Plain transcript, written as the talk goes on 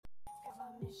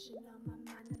mission on my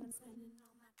mind, and I'm spending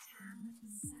all my time with the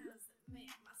sounds that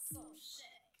make my soul shake.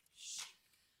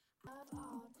 Of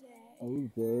all day, All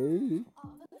day,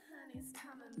 all the honey's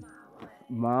coming my way.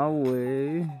 my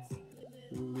way.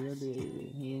 The little machine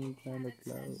Really, getting kind kind of of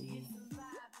cloud. touchy. It's the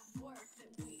vibe of work that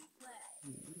we play.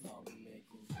 I'll be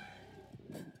making. I'll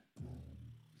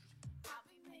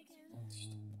be making.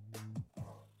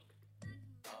 I'll be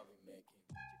making. I'll be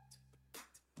making.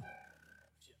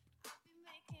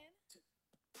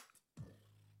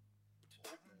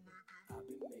 I've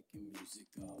been making music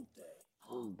all day.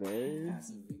 All day,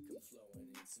 Passive income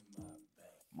flowing into my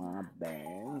bank. my I'll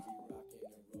band. be rocking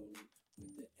and rolling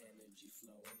with the energy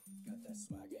flowing. Got that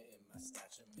swagger in my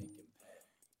stature making pay.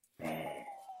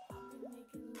 I've been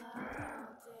making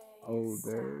love all All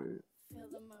day. day. Stop, feel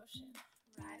the motion,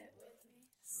 ride it with me,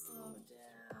 slow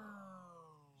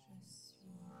down. Je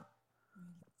suis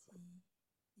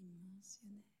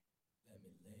multidimensionnel. Let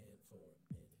me land for a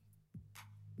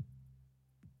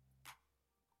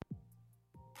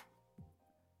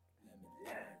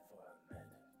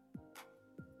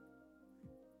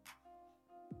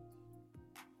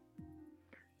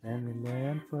Let me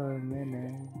land for a minute. Let me land for a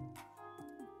minute.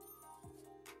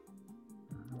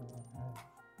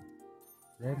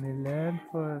 Let me land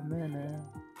for a minute.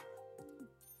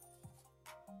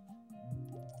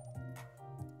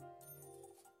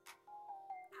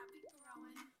 I'll be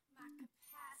growing my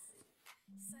capacity,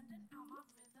 sending all my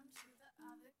rhythm to the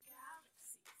other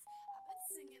galaxies. I've been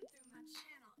singing through my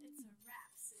channel, it's a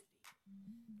rhapsody.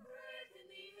 Breath in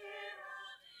the air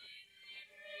all day,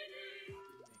 making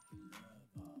love all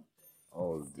day.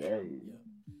 All day.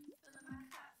 Filling my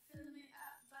cup, filling me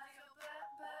up by your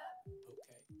butt. Okay,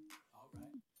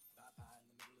 alright. Vibe high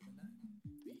in the middle of the night.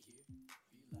 Be here,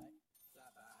 be light. Fly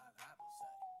by high Bible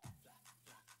say. Fly,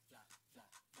 fly, fly, fly,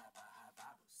 fly by high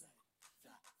Bible say.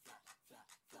 Fly, fly, fly,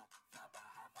 fly, fly by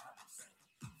high Bible say.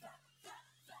 Fly, fly,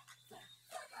 fly, fly,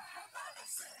 fly by high Bible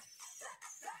say. Fly,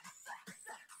 fly, fly,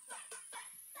 fly, fly, fly,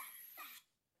 fly, fly.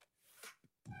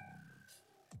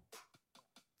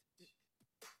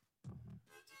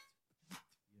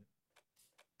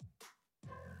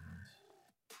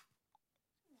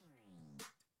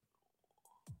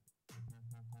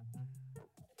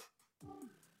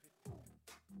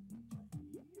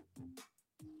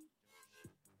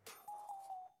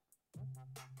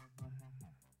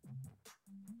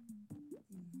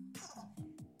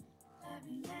 Let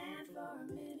me land for a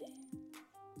minute.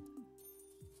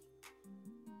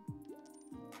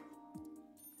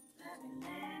 Let me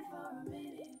land for a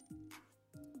minute.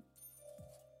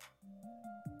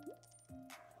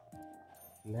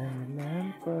 Let me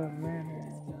land for a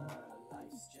minute.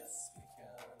 Life's just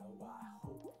begun. Oh, I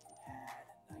hope you had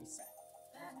a nice.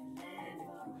 Let me land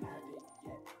for a minute.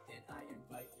 Yet, then I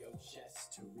invite your chest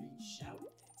to reach out and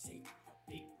take a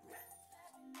big breath.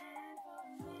 Let me land for a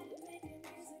minute, making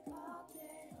music all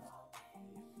day.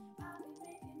 I'll be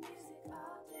making music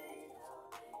all day.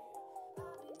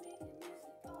 I'll be making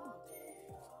music all day.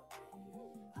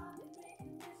 I'll be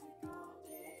making music all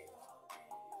day.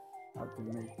 I'll be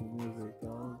making music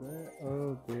all day,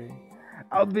 all day.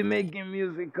 I'll be making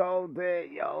music all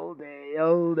day, all day,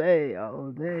 all day,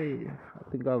 all day. I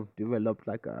think I've developed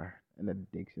like an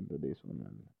addiction to this one.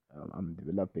 And, I'm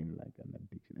developing like an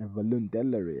addiction, a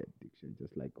voluntary addiction,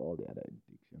 just like all the other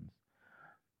addictions.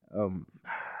 Um,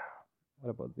 what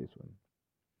about this one?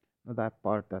 Now that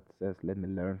part that says, "Let me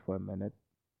learn for a minute."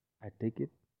 I take it,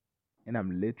 and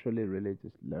I'm literally, really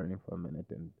just learning for a minute,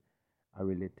 and I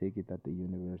really take it that the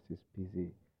universe is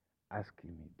busy asking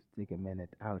me to take a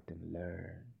minute out and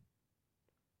learn.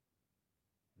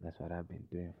 That's what I've been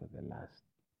doing for the last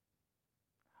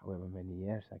however many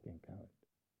years I can count.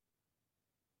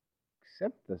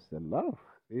 Except there's a lot of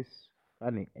these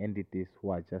funny entities who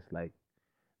are just like,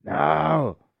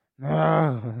 no,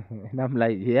 no. And I'm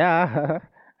like, yeah.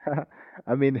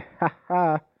 I mean,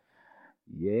 haha.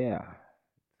 Yeah,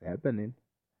 it's happening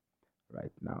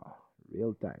right now.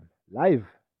 Real time. Live.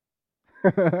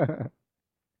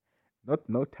 Not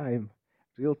no time.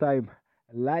 Real time.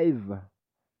 Live.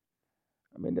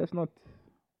 I mean, not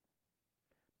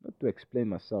to explain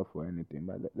myself or anything,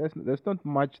 but there's not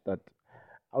much that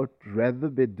I would rather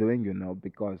be doing,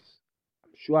 because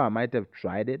I'm sure I might have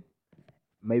tried it,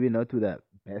 maybe not to the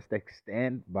best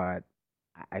extent, but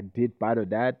I did part of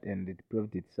that, and it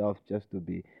proved itself just to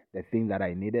be the thing that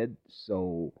I needed.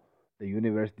 So the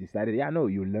universe decided, yeah, no,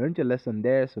 you learned your lesson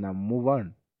there, so now move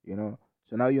on, you know.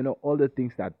 So now you know all the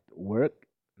things that work.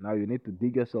 Now you need to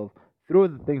dig yourself through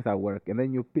the things that work, and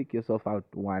then you pick yourself out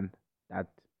one that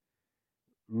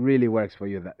really works for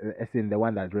you, as in the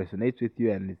one that resonates with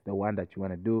you, and it's the one that you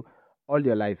want to do all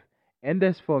your life. And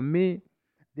as for me,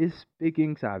 These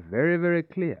speakings are very, very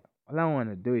clear. All I want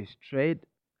to do is trade.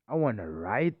 I want to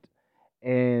write,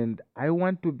 and I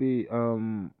want to be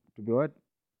what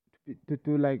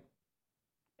to like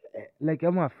I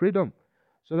want freedom,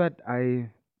 so that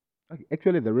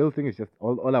actually the real thing is just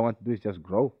all I want to do is just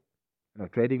grow.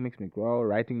 Trading makes me grow,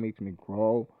 writing makes me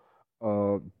grow.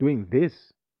 Doing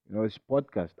this, this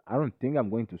podcast, I don't think I'm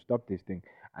going to stop this thing.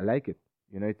 I like it.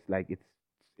 It's like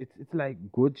it's like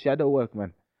good shadow work,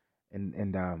 man,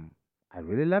 and I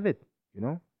really love it. You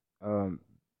know, um,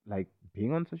 like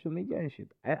being on social media and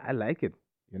shit. I like it.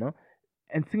 You know,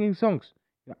 and singing songs.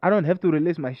 I don't have to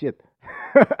release my shit.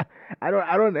 I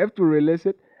don't have to release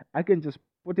it. I can just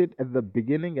put it at the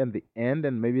beginning and the end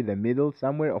and maybe the middle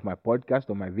somewhere of my podcast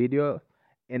or my video,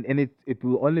 and it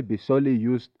will only be solely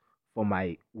used for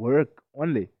my work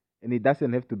only, and it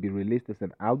doesn't have to be released as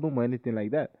an album or anything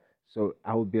like that. So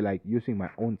I will be like using my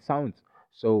own sounds.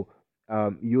 So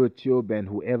YouTube and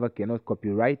whoever cannot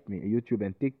copyright me, YouTube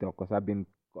and TikTok, because I've been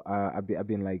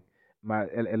like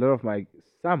a lot of my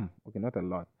some okay, not a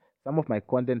lot, some of my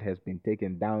content has been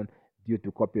taken down due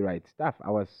to copyright stuff. I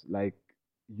was like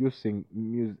using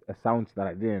sounds that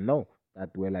I didn't know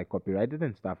that were like copyrighted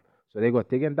and stuff, so they got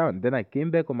taken down. Then I came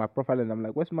back on my profile and I'm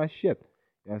like, where's my shit?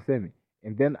 You understand me?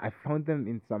 And then I found them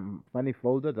in some funny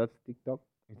folder. That's TikTok,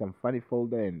 in some funny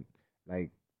folder, and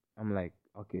like I'm like,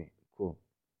 okay, cool.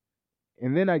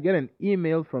 And then I get an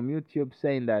email from YouTube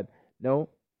saying that no,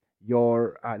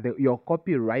 your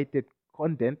copyrighted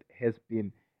content has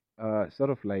been sort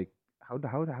of like how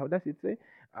does it say?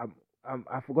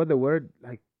 I forgot the word,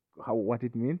 like how what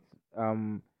it means.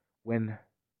 When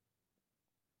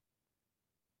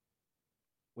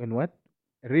what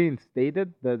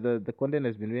reinstated, the content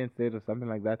has been reinstated or something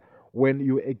like that. When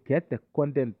you get the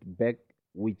content back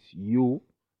which you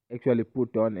actually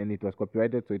put on and it was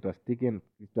copyrighted, so it was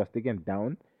taken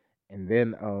down. And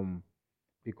then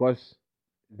because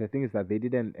the thing is that they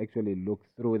didn't actually look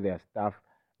through their stuff,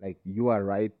 like you are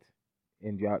right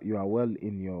and you are well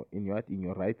in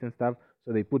your rights and stuff,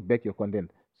 so they put back your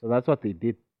content. So that's what they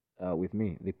did with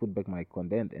me. They put back my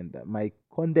content, and my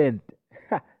content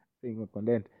saying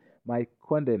content, my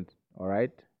content, all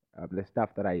right, the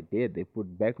stuff that I did, they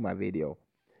put back my video.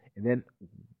 And then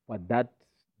what that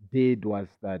did was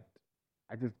that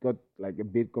I just got like a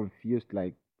bit confused,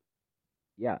 like,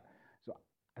 yeah.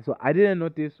 So I didn't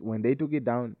notice when they took it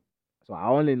down. So I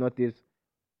only noticed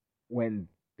when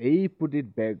they put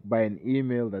it back by an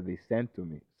email that they sent to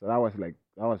me. So that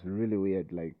was really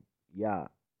weird. Like, yeah,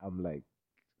 I'm like,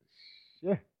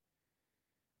 yeah,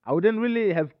 I wouldn't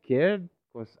really have cared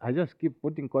because I just keep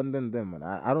putting content there, man.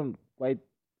 I don't quite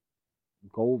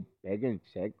go back and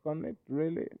check on it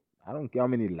really. I don't care how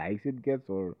many likes it gets,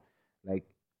 or like,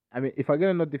 I mean, if I get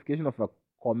a notification of a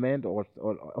comment or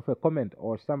of a comment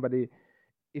or somebody,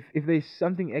 if there's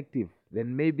something active,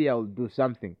 then maybe I'll do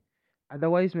something.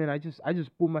 Otherwise, man, I just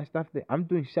put my stuff there. I'm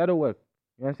doing shadow work.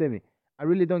 You understand me? I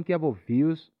really don't care about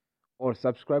views or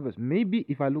subscribers. Maybe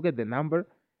if I look at the number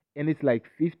and it's like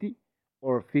 50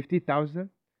 or 50,000,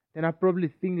 then I probably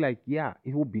think like, yeah,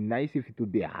 it would be nice if it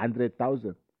would be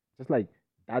 100,000. Just like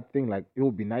that thing, like it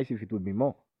would be nice if it would be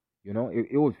more.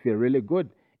 It would feel really good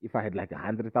if I had like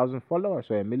 100,000 followers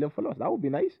or a million followers. That would be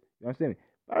nice. You understand me?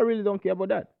 But I really don't care about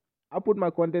that. I put my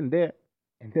content there,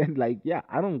 and then like, yeah,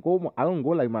 I don't go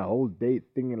like my whole day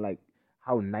thinking like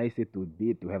how nice it would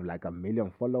be to have like a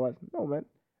million followers. No, man,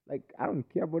 like I don't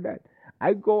care about that.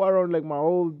 I go around like my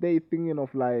whole day thinking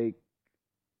of like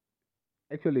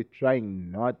actually trying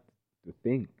not to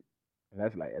think, and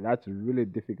that's really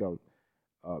difficult,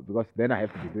 because then I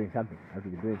have to be doing something. I have to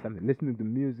be doing something, listening to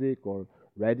music or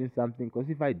writing something. Because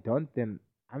if I don't, then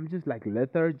I'm just like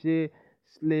lethargy,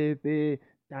 sleepy,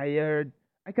 tired.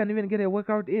 I can't even get a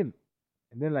workout in.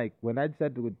 And then like when I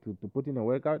decide to put in a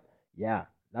workout, yeah,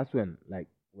 that's when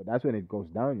it goes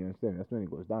down. You understand? That's when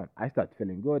it goes down. I start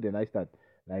feeling good, and I start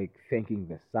like thanking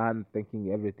the sun,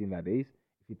 thanking everything that is.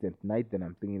 If it's at night, then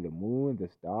I'm thanking the moon, the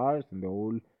stars, and the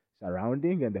whole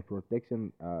surrounding and the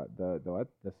protection,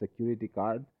 the security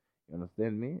card. You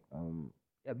understand me?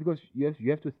 Yeah, because you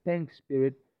have to thank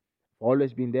spirit for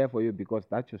always being there for you, because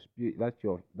that's your spirit, that's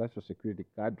your security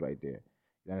card right there.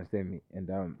 You understand me? And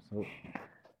so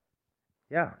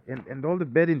yeah, and all the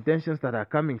bad intentions that are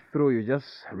coming through, you just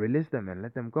release them and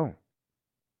let them go.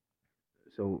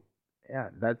 So yeah,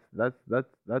 that's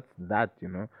that.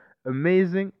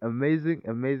 Amazing, amazing,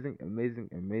 amazing, amazing,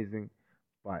 amazing,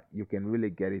 but you can really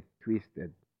get it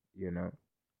twisted, you know.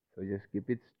 So just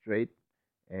keep it straight,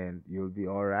 and you'll be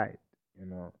all right. You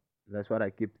know, that's what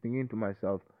I keep thinking to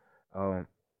myself. Um,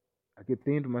 I keep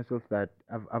thinking to myself that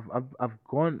I've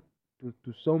gone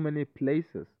to so many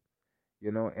places,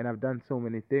 and I've done so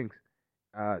many things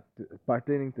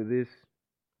pertaining to this,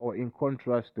 or in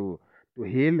contrast to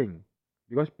healing,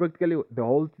 because practically the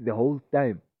whole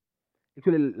time,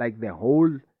 actually, like the whole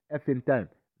effing time,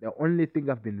 the only thing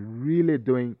I've been really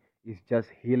doing is just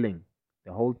healing.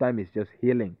 The whole time is just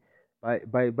healing. By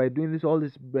doing this, all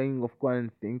this bringing of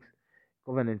covenant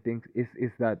things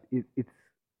is that it's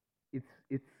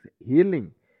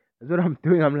healing. That's what I'm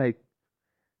doing. I'm like,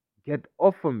 get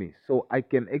off of me, so I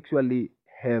can actually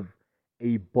have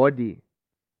a body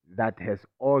that has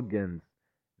organs,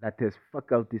 that has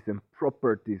faculties and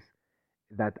properties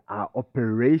that are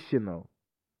operational.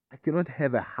 I cannot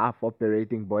have a half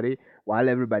operating body while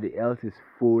everybody else is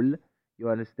full. You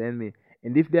understand me?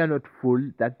 And if they are not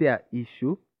full, that's their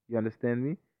issue. You understand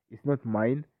me? It's not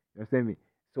mine. You understand me?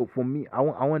 So for me, I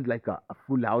want like a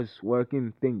full house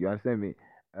working thing. You understand me?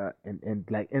 And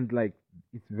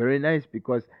it's very nice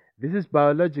because this is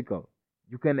biological.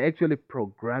 You can actually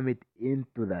program it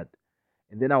into that.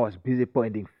 And then I was busy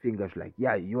pointing fingers like,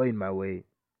 yeah, you are in my way.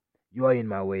 You are in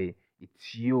my way.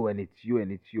 It's you and it's you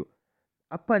and it's you,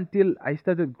 up until I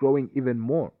started growing even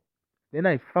more. Then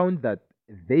I found that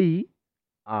they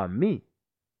are me.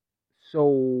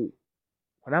 So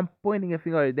when I'm pointing a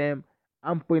finger at them,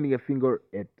 I'm pointing a finger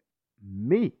at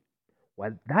me.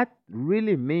 What that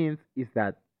really means is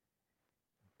that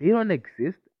they don't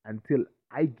exist until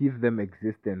I give them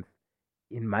existence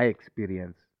in my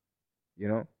experience, you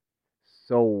know?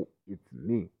 So it's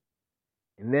me.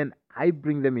 And then I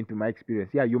bring them into my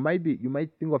experience. Yeah, you might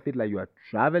think of it like you are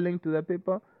traveling to the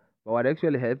people, but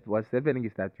what's happening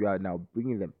is that you are now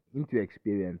bringing them into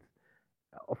experience.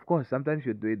 Of course, sometimes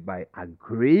you do it by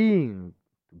agreeing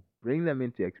to bring them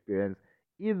into experience.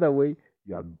 Either way,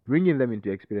 you are bringing them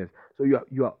into experience. So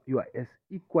you are as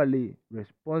equally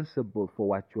responsible for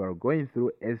what you are going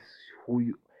through as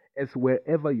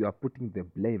wherever you are putting the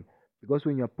blame. Because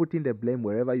when you are putting the blame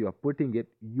wherever you are putting it,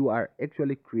 you are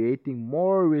actually creating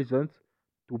more reasons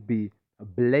to be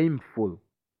blameful.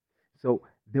 So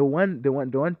the one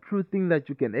true thing that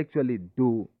you can actually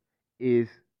do is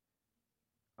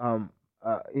um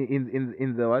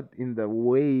in the what in the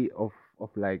way of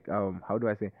like, how do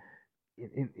I say,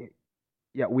 in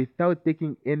yeah, without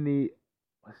taking any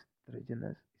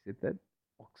estrogenous, is it that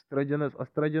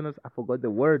estrogenous, I forgot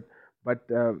the word, but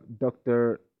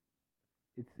Dr.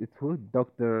 It's who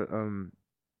Dr.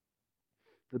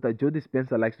 Joe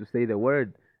Dispenza likes to say the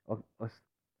word of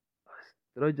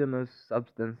estrogenous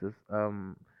substances.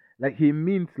 Like he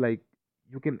means like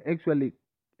you can actually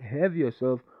have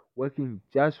yourself working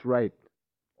just right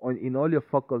on in all your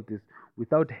faculties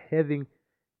without having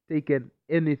taken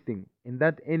anything, and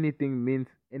that anything means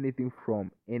anything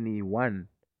from anyone,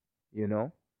 you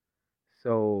know.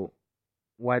 So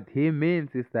what he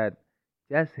means is that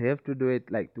just have to do it,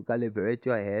 like to calibrate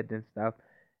your head and stuff,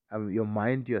 your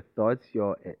mind, your thoughts,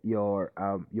 your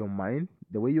mind,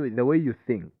 the way you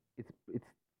think. It's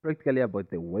practically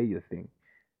about the way you think.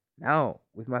 Now,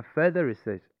 with my further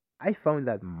research, I found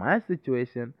that my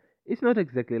situation is not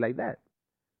exactly like that.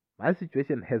 My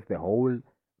situation has the whole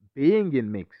being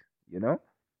in mix, you know.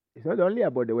 It's not only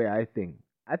about the way I think.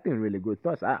 I think really good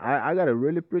thoughts. I got a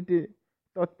really pretty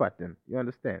thought pattern. You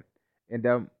understand? And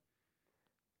the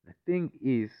thing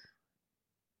is,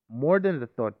 more than the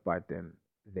thought pattern,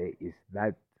 there is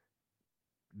that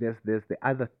there's the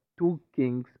other two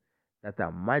kings that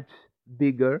are much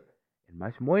bigger and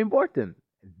much more important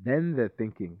than the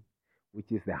thinking,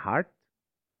 which is the heart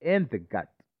and the gut,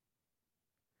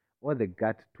 or the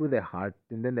gut to the heart,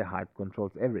 and then the heart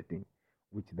controls everything.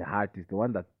 Which the heart is the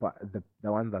one that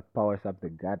the one that powers up the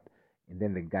gut, and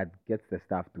then the gut gets the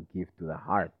stuff to give to the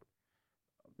heart,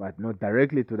 but not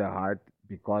directly to the heart,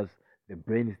 because the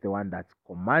brain is the one that's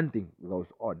commanding those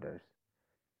orders.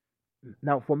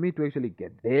 Now, for me to actually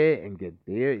get there and get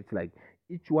there, it's like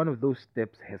each one of those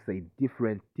steps has a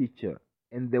different teacher.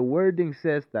 And the wording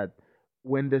says that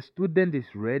when the student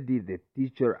is ready, the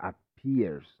teacher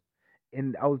appears.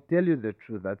 And I'll tell you the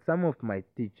truth that some of my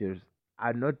teachers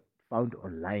are not found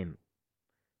online.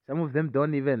 Some of them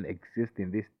don't even exist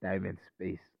in this time and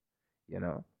space, you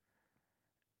know?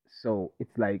 So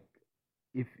it's like,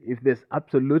 if there's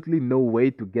absolutely no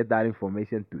way to get that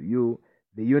information to you,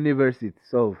 the universe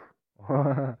itself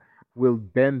will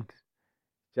bend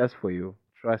just for you.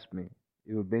 Trust me,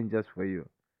 it will bend just for you.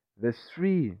 There's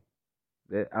three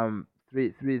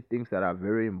things that are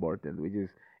very important, which is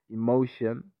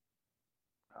emotion.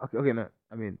 Okay, okay, no,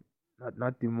 I mean,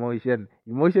 not emotion.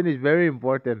 Emotion is very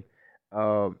important,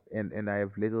 and I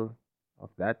have little of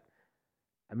that.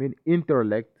 I mean,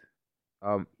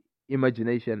 um,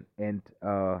 imagination, and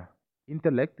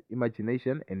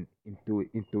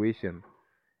intuition.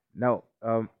 Now,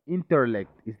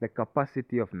 intellect is the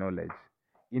capacity of knowledge.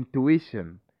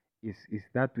 Intuition is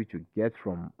that which you get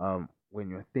from when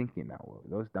you're thinking now,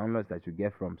 those downloads that you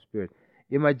get from spirit.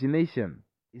 Imagination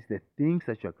is the things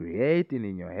that you're creating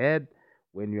in your head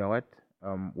when you are what?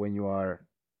 When you are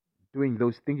doing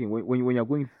those thinking, when you're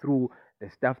going through the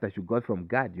stuff that you got from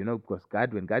God, because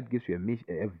God, when God gives you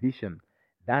a vision,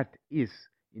 that is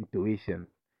intuition,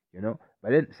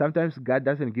 But then sometimes God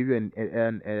doesn't give you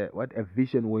a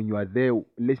vision when you are there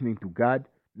listening to God.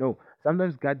 No,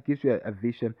 sometimes God gives you a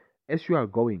vision as you are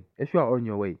going, as you are on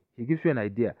your way. He gives you an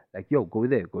idea, like, yo, go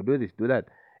there, go do this, do that,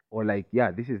 or like,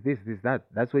 yeah, this is this, that.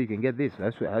 That's where you can get this.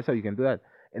 That's how you can do that.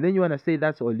 And then you wanna say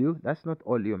that's all you. That's not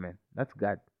all you, man. That's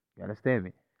God. You understand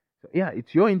me? So yeah,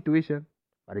 it's your intuition,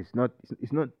 but it's not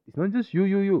just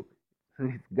you.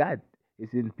 It's God.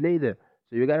 It's in play there.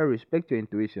 So you gotta respect your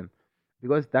intuition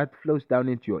because that flows down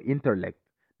into your intellect.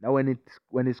 Now when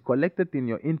it's collected in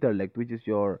your intellect, which is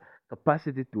your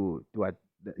capacity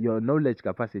your knowledge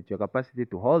capacity, your capacity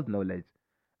to hold knowledge,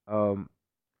 um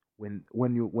when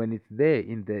it's there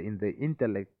in the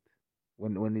intellect,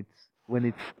 when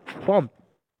it's formed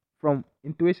from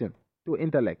intuition to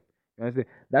intellect. You understand?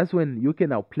 That's when you can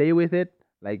now play with it.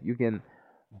 Like you can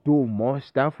do more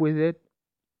stuff with it.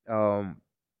 Um,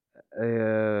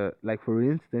 like for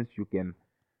instance, you can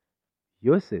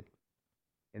use it,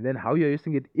 and then how you're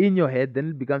using it in your head, then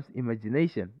it becomes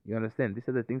imagination. You understand? These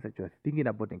are the things that you're thinking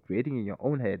about and creating in your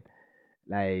own head.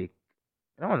 Like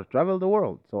I want to travel the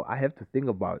world, so I have to think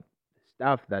about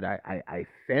stuff that I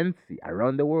fancy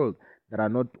around the world that are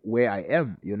not where I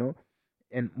am.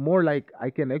 And more like I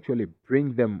can actually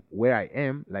bring them where I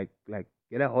am, like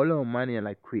get a whole lot of money and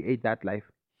like create that life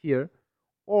here,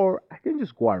 or I can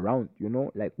just go around,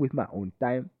 like with my own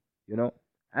time.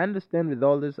 I understand with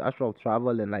all this astral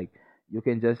travel and like you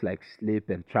can just like sleep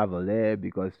and travel there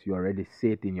because you already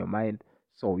see it in your mind,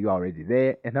 so you're already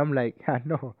there. And I'm like,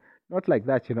 no, not like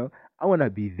that. I wanna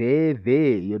be there,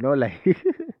 like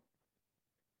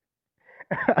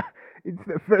it's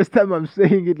the first time I'm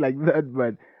saying it like that,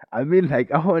 but I mean,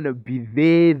 like, I want to be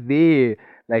there.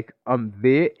 Like, I'm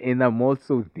there and I'm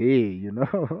also there.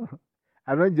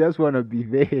 I don't just want to be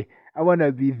there. I want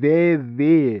to be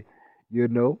there, you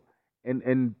know? And,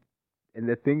 and, and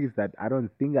the thing is that I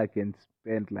don't think I can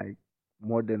spend like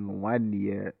more than 1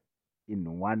 year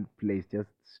in one place just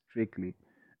strictly.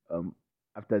 Um,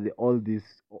 after all these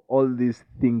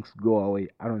things go away,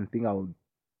 I don't think I would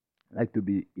like to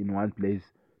be in one place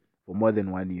for more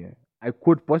than 1 year. I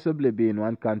could possibly be in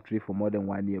one country for more than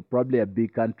 1 year, probably a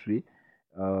big country.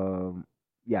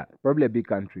 Yeah, probably a big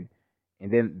country,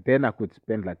 and then I could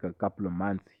spend like a couple of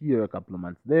months here, a couple of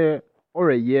months there, or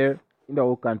a year in the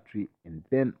whole country, and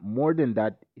then more than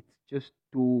that, it's just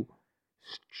too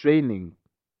straining.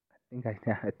 I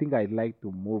think I'd like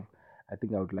to move. I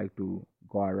think I would like to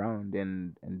go around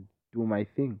and do my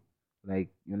thing, like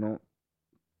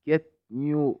get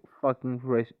new fucking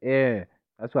fresh air.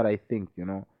 That's what I think.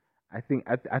 I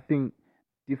think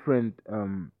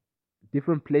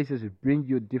different places bring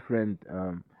you different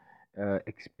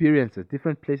experiences.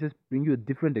 Different places bring you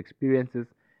different experiences,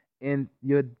 and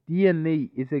your DNA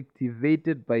is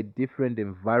activated by different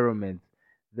environments.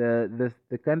 The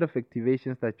kind of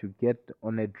activations that you get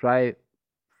on a dry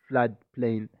flat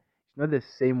plane is not the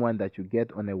same one that you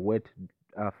get on a wet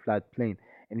flat plane,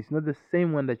 and it's not the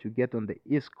same one that you get on the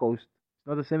East Coast. It's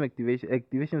not the same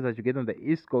activations that you get on the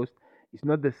East Coast. It's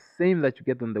not the same that you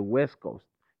get on the West Coast.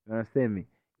 You understand me?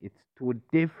 It's two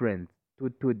different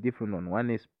one. One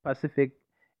is Pacific,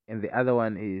 and the other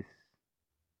one is,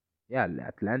 yeah,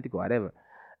 Atlantic or whatever.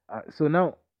 So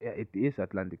now, yeah, it is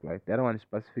Atlantic, right? The other one is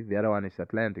Pacific. The other one is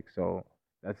Atlantic. So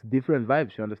that's different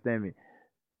vibes. You understand me?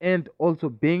 And also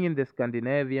being in the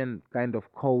Scandinavian kind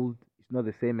of cold, it's not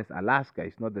the same as Alaska.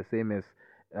 It's not the same as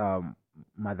um,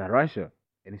 Mother Russia,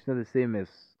 and it's not the same as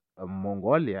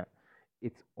Mongolia.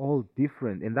 It's all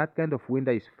different, and that kind of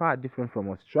winter is far different from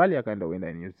Australia kind of winter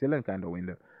and New Zealand kind of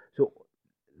winter. So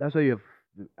that's why you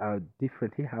have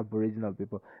different Aboriginal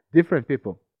people, different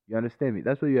people. You understand me?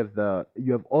 That's why you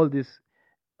have all this.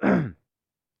 You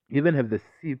even have the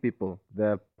sea people,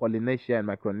 the Polynesia and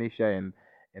Micronesia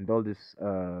and all this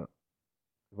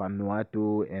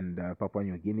Vanuatu and Papua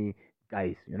New Guinea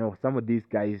guys. Some of these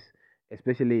guys,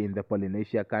 especially in the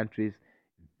Polynesia countries,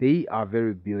 they are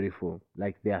very beautiful.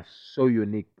 Like they are so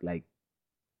unique. Like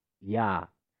yeah,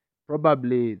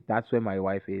 probably that's where my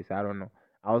wife is. I don't know.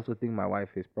 I also think my wife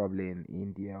is probably in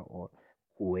India or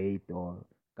Kuwait or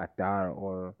Qatar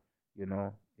or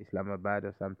Islamabad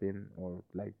or something, or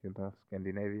like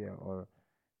Scandinavia or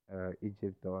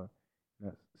Egypt or.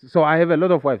 So I have a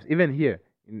lot of wives even here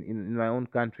in my own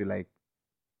country. Like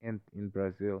and in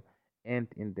Brazil, and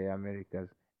in the Americas,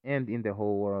 and in the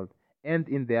whole world, and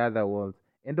in the other worlds,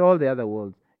 and all the other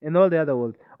worlds, and all the other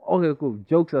worlds. Okay, cool.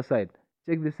 Jokes aside,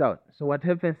 check this out. So what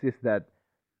happens is that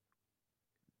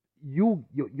your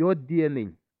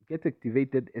DNA gets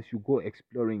activated as you go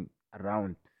exploring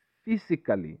around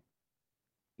physically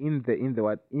in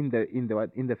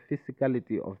the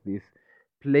physicality of this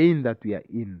plane that we are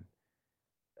in.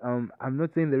 I'm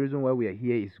not saying the reason why we are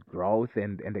here is growth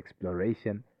and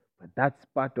exploration, but that's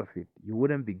part of it. You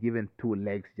wouldn't be given two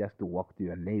legs just to walk to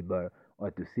your neighbor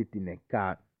or to sit in a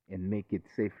car and make it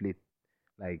safely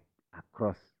like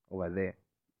across over there.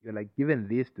 You're like given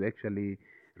this to actually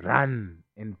run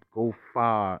and go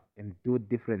far and do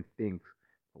different things.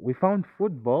 We found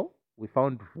football, we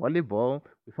found volleyball,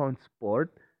 we found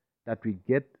sport that we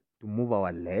get to move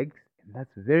our legs, and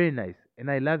that's very nice. And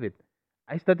I love it.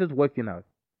 I started working out.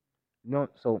 No,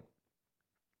 so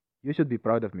you should be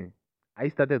proud of me. I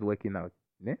started working out.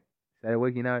 Ne? Started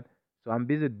working out. So I'm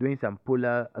busy doing some pull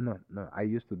ups. No, no, I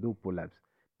used to do pull ups.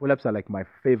 Pull ups are like my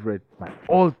favorite, my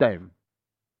all time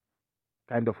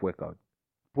kind of workout.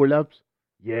 Pull ups,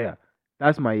 yeah,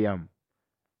 that's my yam.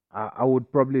 I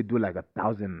would probably do like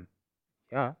 1,000,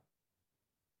 yeah,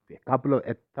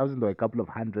 a thousand or a couple of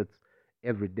hundreds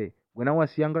every day. When I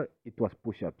was younger, it was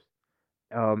push ups.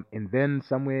 And then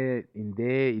somewhere in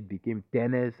there it became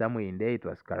tennis. Somewhere in there it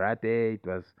was karate. It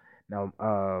was now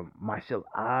martial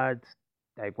arts,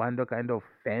 taekwondo kind of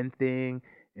fan thing.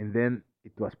 And then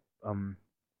it was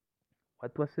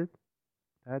what was it?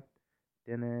 That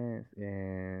tennis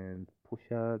and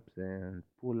push-ups and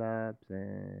pull-ups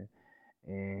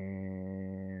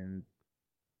and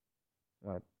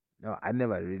what? No, I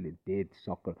never really did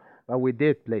soccer, but we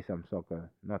did play some soccer,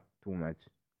 not too much.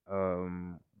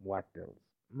 What else?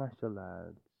 Martial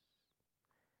arts.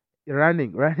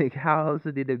 Running, running. I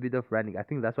also did a bit of running. I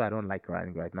think that's why I don't like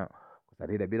running right now because I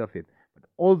did a bit of it. But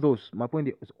all those, my point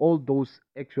is, all those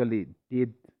actually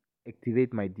did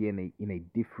activate my DNA in a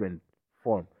different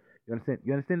form. You understand?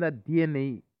 You understand that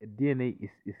DNA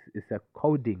is a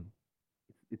coding.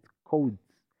 It's codes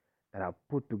that are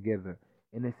put together,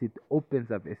 and as it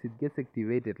opens up, as it gets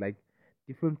activated, like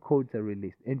different codes are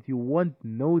released, and you won't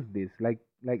know this. Like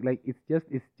it's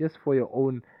just for your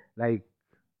own like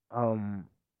um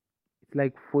it's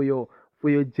like for your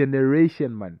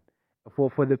generation, man.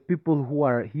 For the people who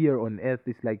are here on earth,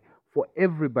 it's like for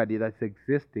everybody that's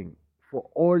existing, for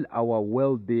all our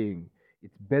well-being.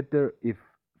 It's better if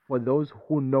for those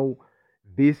who know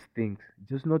these things,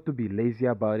 just not to be lazy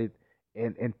about it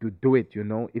and to do it.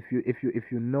 If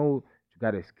you know you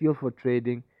got a skill for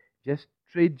trading, just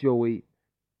trade your way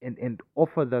and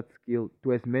offer that skill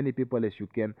to as many people as you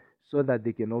can so that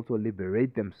they can also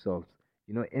liberate themselves.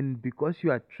 And because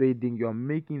you are trading, you are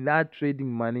making that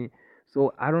trading money.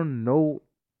 So I don't know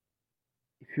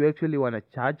if you actually want to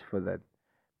charge for that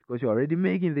because you're already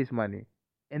making this money.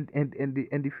 And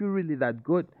if you're really that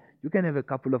good, you can have a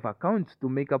couple of accounts to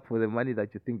make up for the money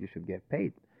that you think you should get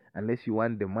paid, unless you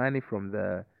want the money from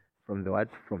the what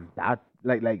from that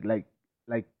like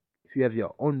if you have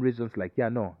your own reasons, like, yeah,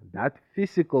 no, that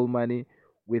physical money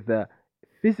with the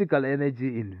physical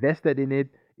energy invested in it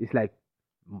is like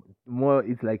more.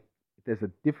 It's like there's a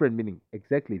different meaning,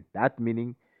 exactly that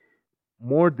meaning,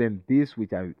 more than this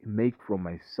which I make from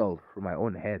myself, from my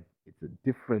own head. It's a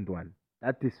different one.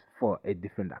 That is for a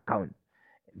different account.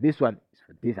 This one is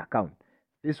for this account.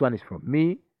 This one is from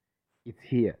me. It's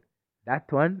here.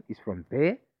 That one is from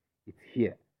there. It's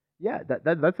here. Yeah,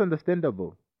 that's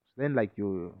understandable. Then like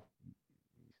you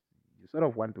sort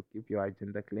of want to keep your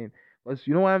agenda clean. Because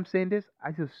you know why I'm saying this?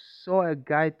 I just saw a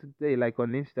guy today, like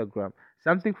on Instagram.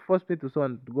 Something forced me to go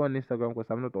on Instagram because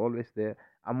I'm not always there.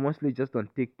 I'm mostly just on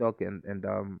TikTok and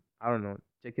I don't know,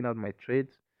 checking out my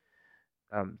trades.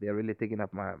 They're really taking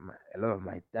up a lot of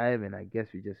my time, and I guess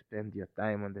you just spend your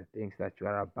time on the things that you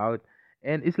are about.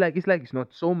 And it's like it's not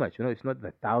so much, it's not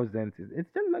the thousands. It's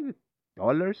just like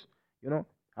dollars.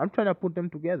 I'm trying to put them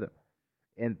together,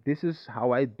 and this is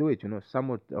how I do it.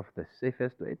 Somewhat of the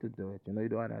safest way to do it. You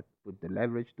don't want to put the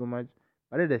leverage too much,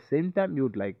 but at the same time, you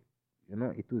would like,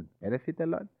 it would benefit a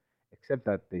lot. Except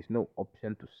that there's no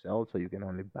option to sell, so you can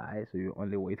only buy. So you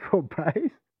only wait for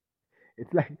price.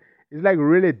 It's like it's like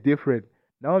really different.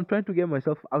 Now I'm trying to get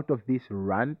myself out of this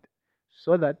rant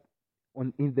so that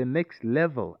on in the next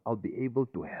level I'll be able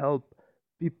to help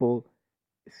people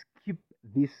skip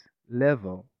this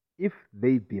level if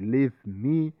they believe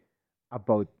me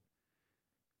about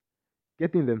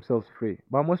getting themselves free.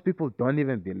 But most people don't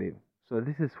even believe. So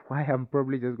this is why I'm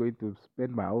probably just going to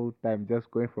spend my whole time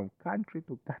just going from country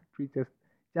to country,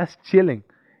 just chilling.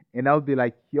 And I'll be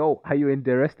like, yo, are you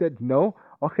interested? No?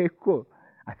 Okay, cool.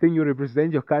 I think you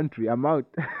represent your country. I'm out.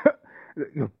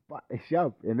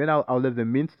 Sharp. And then I'll have the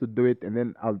means to do it, and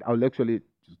then I'll actually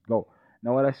just go.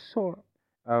 Now, what I saw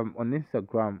on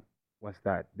Instagram was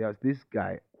that there was this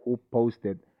guy who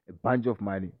posted a bunch of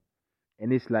money,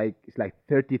 and it's like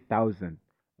 30,000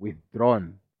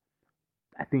 withdrawn.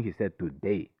 I think he said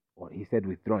today, or he said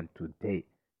withdrawn today.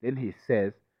 Then he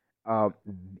says, um,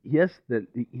 yes,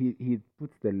 he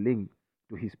puts the link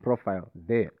to his profile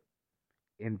there.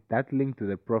 In that link to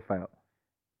the profile,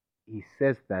 he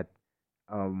says that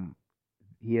um,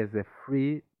 he has a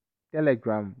free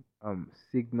Telegram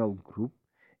signal group,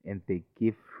 and they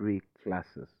give free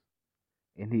classes.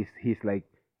 And he's like,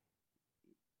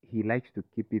 he likes to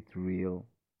keep it real,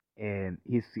 and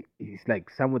he's like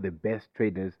some of the best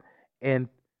traders, and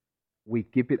we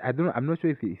keep it. I don't know. I'm not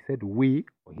sure if he said we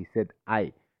or he said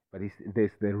I, but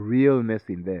there's the realness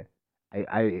in there.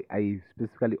 I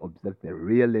specifically observed the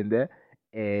real in there,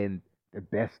 and the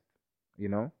best, you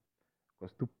know,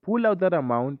 because to pull out that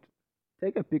amount,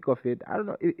 take a pic of it. I don't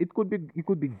know. It could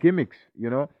be gimmicks,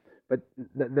 but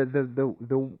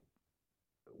the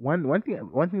one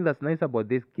thing that's nice about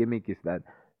this gimmick is that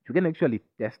you can actually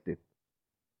test it,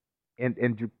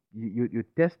 and you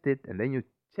test it, and then you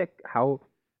check how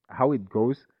it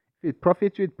goes. If it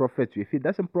profits you, it profits you. If it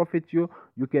doesn't profit you,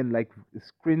 you can like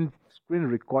screen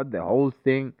record the whole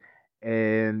thing,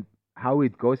 and how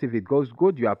it goes. If it goes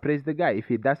good, you appraise the guy.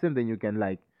 If it doesn't, then you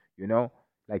can you know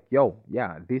yo,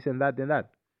 yeah, this and that.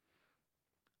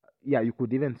 Yeah, you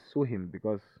could even sue him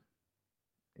because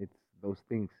it's those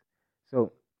things.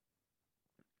 So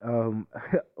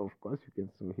of course you can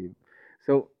sue him.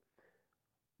 So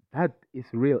that is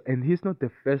real, and he's not the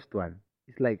first one.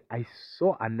 It's like I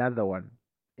saw another one,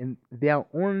 and there are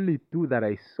only two that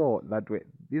I saw that way.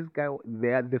 This guy,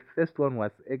 there, the first one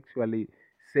was actually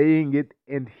saying it,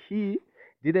 and he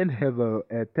didn't have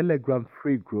a Telegram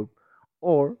free group,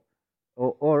 or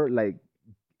or like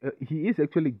he is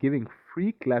actually giving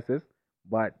free classes,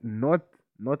 but not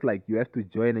like you have to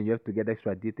join and you have to get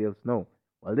extra details. No.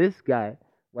 Well, this guy,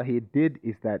 what he did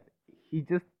is that he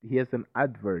has an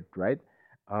advert, right?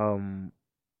 Um,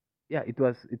 yeah, it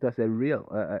was a real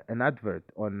an advert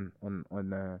on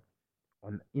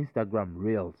Instagram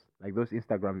Reels, like those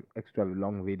Instagram extra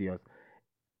long videos.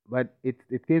 But it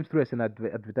came through as an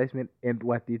advertisement, and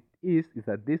what it is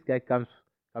that this guy comes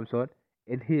on,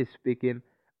 and he is speaking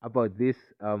about this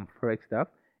forex stuff,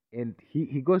 and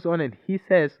he goes on and he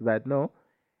says that no,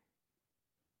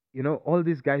 all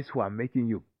these guys who are making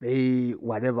you pay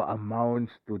whatever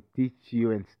amounts to teach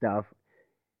you and stuff,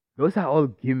 those are all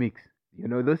gimmicks.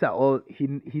 Those are all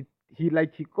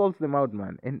he calls them out,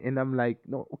 man. And I'm like,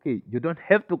 no, okay, you don't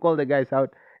have to call the guys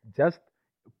out. Just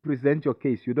present your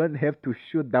case. You don't have to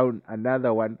shoot down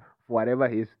another one for whatever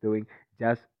he's doing.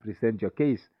 Just present your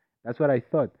case. That's what I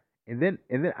thought. And then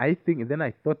I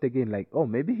thought again, like, oh,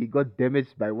 maybe he got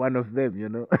damaged by one of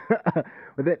them.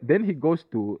 But then he goes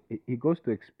to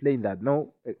explain that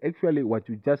no, actually, what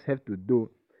you just have to do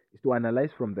is to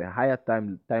analyze from the higher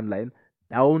timeline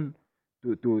down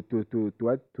to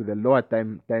the lower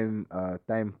time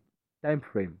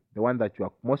frame, the one that you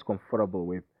are most comfortable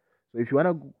with. So if you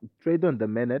want to trade on the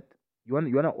minute, you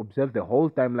want to observe the whole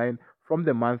timeline from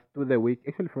the month to the week,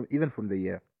 actually from the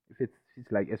year. If it's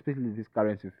like, especially this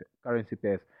currency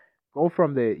pairs, go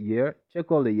from the year, check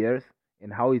all the years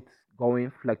and how it's going,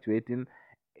 fluctuating,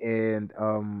 and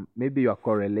maybe you are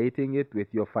correlating it with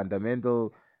your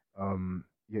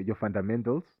your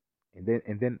fundamentals, and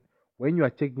then when you are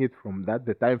checking it from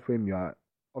the time frame, you are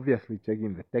obviously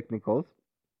checking the technicals.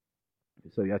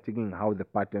 So you are checking how the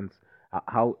patterns,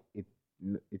 how it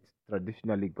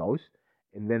traditionally goes,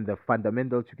 and then the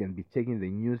fundamentals. You can be checking the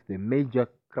news, the major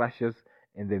crashes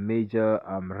and the major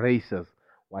races.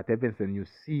 What happens, and you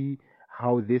see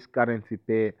how this currency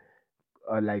pair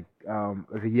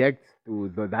reacts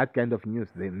to that kind of news,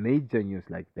 the major news,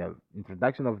 like the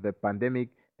introduction of the pandemic,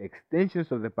 the extensions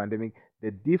of the pandemic,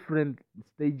 the different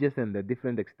stages and the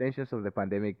different extensions of the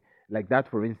pandemic, like that,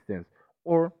 for instance.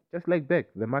 Or just like back,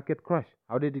 the market crash.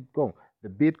 How did it go? The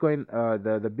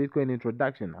Bitcoin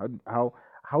introduction.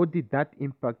 How did that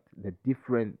impact the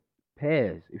different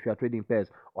pairs if you are trading pairs,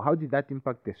 or how did that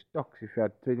impact the stocks if you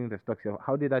are trading the stocks?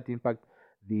 How did that impact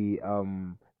the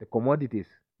commodities,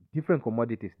 different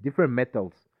commodities, different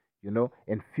metals,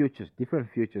 and futures, different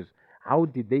futures? How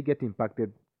did they get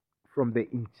impacted from the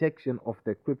injection of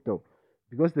the crypto?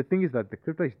 Because the thing is that the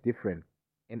crypto is different,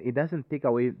 and it doesn't take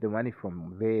away the money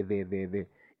from there.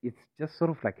 It's just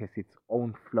sort of like has its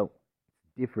own flow.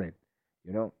 It's different,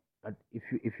 you know. But if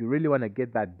you really want to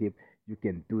get that deep, you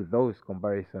can do those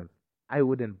comparisons. I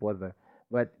wouldn't bother.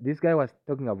 But this guy was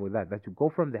talking about that you go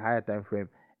from the higher time frame,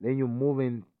 then you move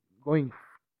in, going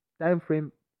time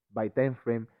frame by time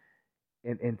frame,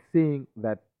 and seeing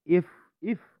that if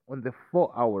on the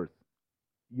 4 hours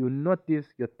you notice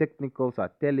your technicals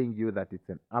are telling you that it's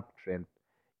an uptrend,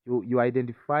 you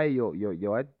identify your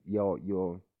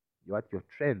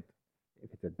trend, if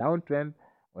it's a downtrend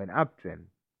or an uptrend,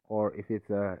 or if it's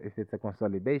a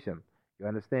consolidation. You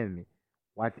understand me?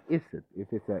 What is it? If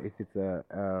it's a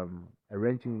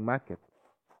ranging market,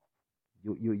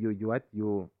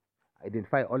 you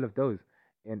identify all of those,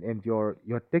 and your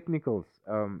technicals,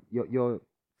 your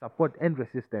support and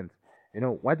resistance.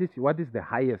 What is the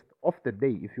highest of the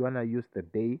day, if you want to use the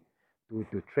day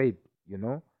to trade. you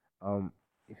know um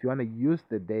if you want to use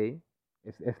the day,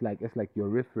 it's like your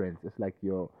reference, it's like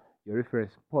your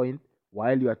reference point,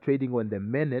 while you are trading on the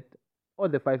minute, or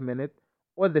the 5 minute,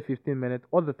 or the 15 minute,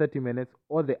 or the 30 minutes,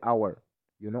 or the hour,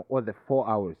 or the 4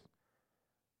 hours.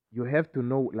 You have to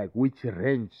know like which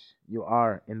range you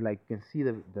are, and like you can see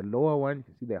the lower one, you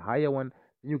can see the higher one,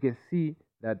 then you can see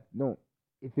that, no,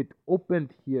 if it opened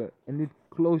here and it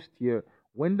closed here,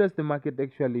 when does the market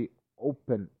actually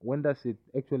open, when does it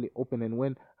actually open,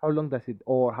 and how long does it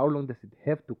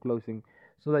have to closing,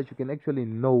 so that you can actually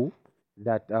know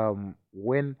that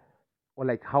when, or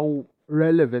like how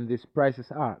relevant these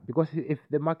prices are. Because if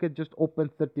the market just opened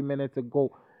 30 minutes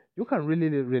ago, you can really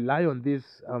rely on this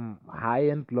high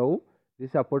and low,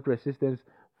 this support resistance,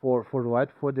 for what,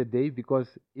 for the day,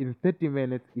 because in 30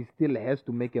 minutes it still has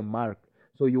to make a mark.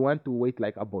 So you want to wait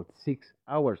like about 6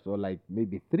 hours, or like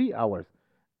maybe 3 hours,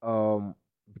 um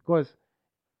because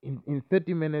in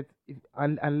 30 minutes,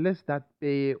 unless that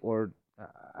pay, or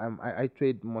I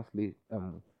trade mostly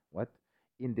what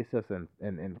indices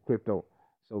and crypto.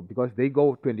 So because they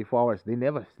go 24 hours, they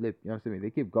never sleep, you know what I mean, they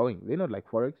keep going. They're not like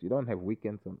forex, you don't have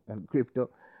weekends on crypto,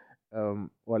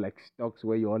 or like stocks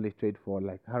where you only trade for,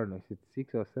 like, I don't know, is it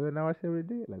 6 or 7 hours every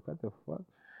day, like what the fuck.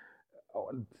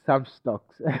 Oh, some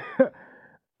stocks.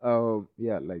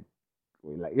 Yeah,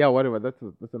 yeah, whatever.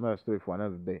 That's another story for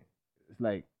another day. It's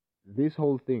like this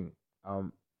whole thing.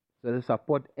 Um, so the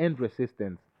support and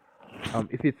resistance.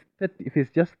 If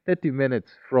it's just 30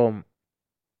 minutes from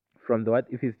the what?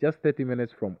 If it's just 30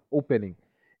 minutes from opening,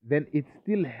 then it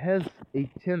still has a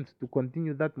chance to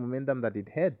continue that momentum that it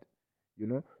had. You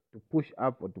know, to push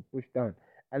up or to push down,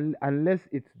 and unless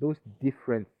it's those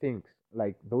different things,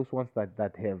 like those ones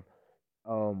that have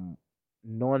um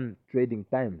non-trading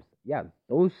times. Yeah,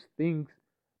 those things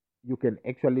you can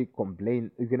actually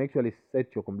complain. You can actually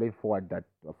set your complaint forward, that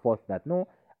forth that, no,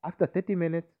 after 30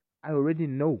 minutes I already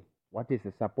know what is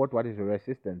the support, what is the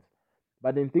resistance.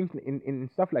 But in things, in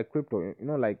stuff like crypto,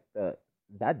 like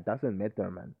that doesn't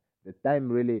matter, man. The time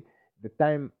really, the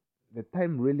time the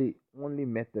time really only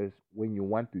matters when you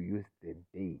want to use the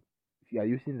day. If you are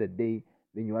using the day,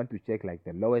 then you want to check like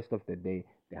the lowest of the day,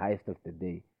 the highest of the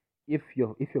day, if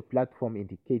your platform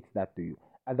indicates that to you.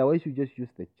 Otherwise, you just use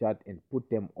the chart and put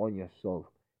them on yourself.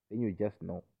 Then you just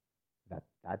know that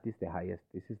that is the highest,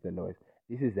 this is the lowest,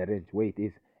 this is the range where it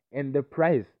is, and the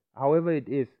price, however it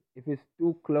is, if it's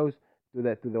too close to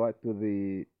the what to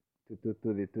the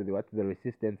what to the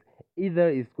resistance, either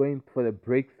it's going for the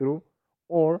breakthrough,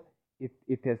 or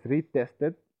it has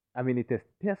retested. I mean, it has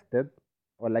tested,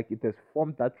 or like it has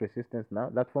formed that resistance. Now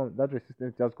that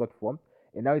resistance just got formed,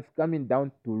 and now it's coming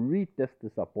down to retest the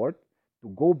support, to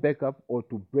go back up, or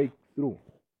to break through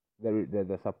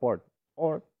the support,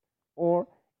 or or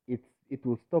it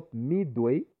will stop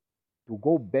midway to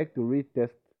go back to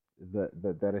retest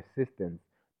the resistance,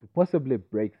 to possibly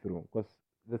break through, because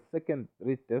the second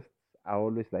retests are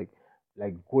always like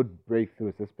good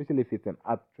breakthroughs, especially if it's an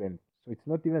uptrend. So it's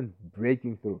not even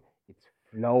breaking through, it's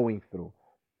flowing through.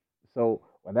 So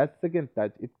when that second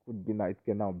touch, it could be now, it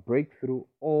can now break through,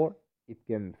 or it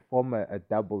can form a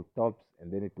double tops,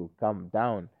 and then it will come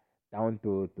down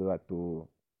to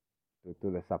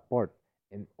the support.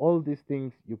 And all these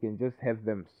things, you can just have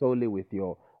them solely with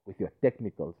your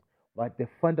technicals. But the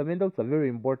fundamentals are very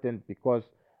important, because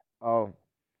uh,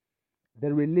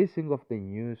 the releasing of the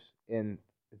news, and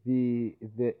the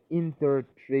inter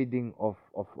trading of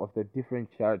the different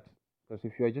charts. Because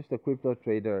if you're just a crypto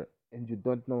trader and you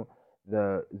don't know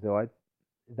the what,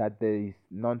 that there is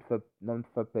non-for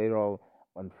payroll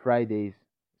on Fridays,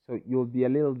 so you'll be a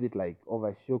little bit like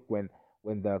overshook when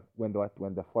the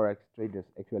forex traders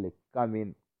actually come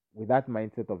in with that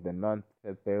mindset of the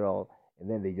non-for payroll, and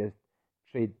then they just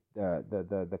trade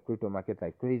the crypto market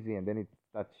like crazy, and then it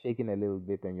starts shaking a little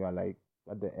bit, and you are like,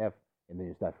 what the f, and then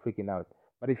you start freaking out.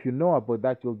 But if you know about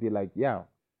that, you'll be like, yeah,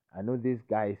 I know these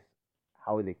guys,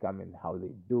 how they come and how they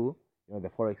do. The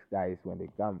forex guys, when they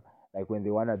come, Like when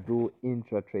they wanna do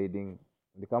intra trading,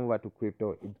 they come over to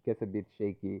crypto, it gets a bit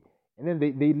shaky, and then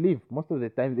they leave. Most of the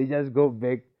time, they just go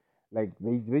back. Like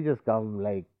they just come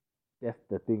like test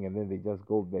the thing, and then they just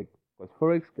go back. Because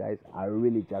forex guys are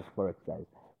really just forex guys.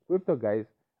 Crypto guys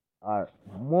are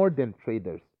more than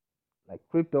traders. Like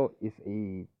crypto is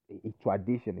a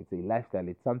tradition, it's a lifestyle,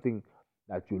 it's something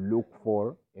that you look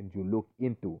for and you look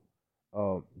into,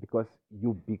 because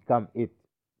you become it,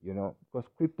 because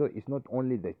crypto is not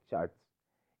only the charts,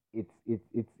 it's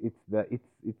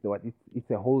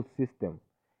a whole system.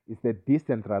 It's a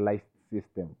decentralized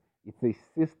system. It's a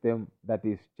system that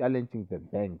is challenging the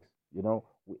banks.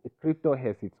 Crypto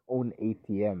has its own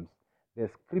ATMs.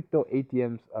 There's crypto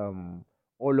ATMs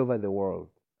all over the world.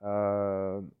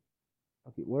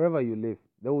 Okay, wherever you live,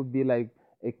 there would be like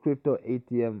a crypto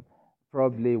ATM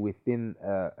probably within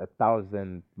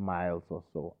 1,000 miles or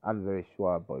so. I'm very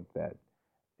sure about that.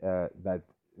 That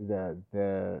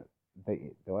the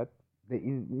what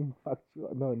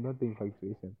no, not the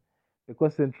infatuation, the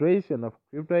concentration of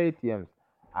crypto ATMs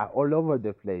are all over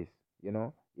the place.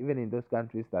 Even in those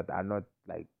countries that are not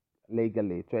like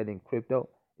legally trading crypto,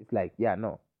 it's like, yeah,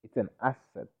 no, it's an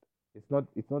asset. It's not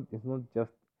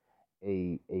just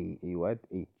a what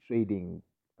a trading,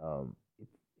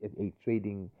 it's a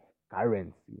trading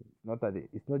currency.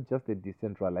 It's not just a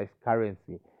decentralized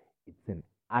currency. It's an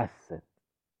asset.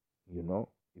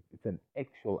 It's an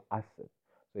actual asset.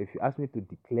 So if you ask me to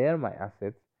declare my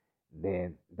assets,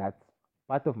 then that's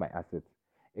part of my assets.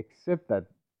 Except that,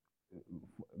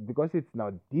 because it's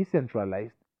now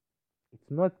decentralized, it's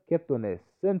not kept on a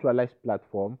centralized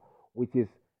platform, which is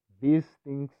these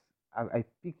things. I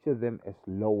picture them as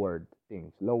lowered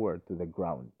things, lowered to the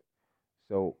ground.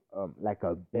 So, like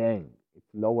a bank,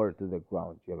 it's lower to the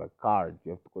ground. You have a card,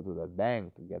 you have to go to the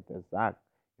bank to get the ZAC.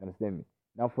 You understand me?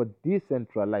 Now, for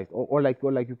decentralized, or like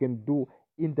you can do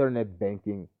internet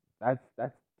banking,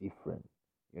 that's different.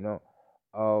 You know,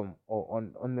 or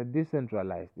on the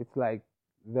decentralized, it's like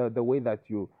the way that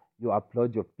you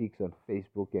upload your pics on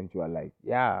Facebook, and you are like,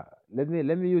 yeah, let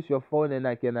me use your phone, and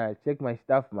I can check my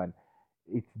stuff, man.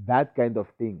 It's that kind of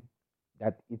thing,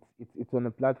 that it's on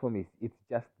a platform. It's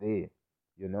just there,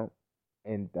 you know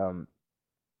and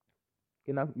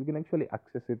you can actually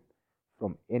access it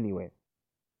from anywhere.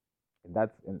 And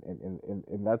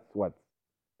that's what's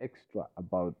extra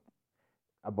about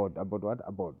what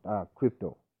about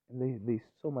crypto. And there's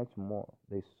so much more.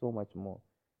 There's so much more.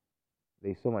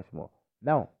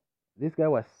 Now, this guy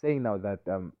was saying now that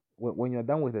when you're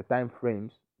done with the time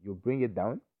frames, you bring it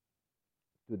down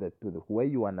to the where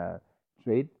you wanna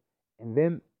trade, and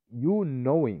then you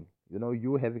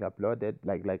having uploaded,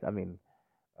 like, I mean,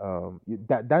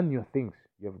 done your things.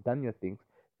 You have done your things,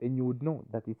 then you would know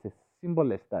that it's a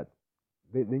symbol as that.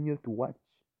 Then you have to watch,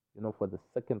 for the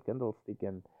second candlestick,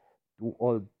 and do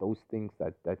all those things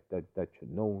that you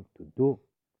know to do,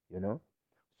 you know.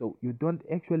 So you don't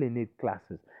actually need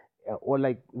classes. Or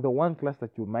like the one class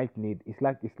that you might need is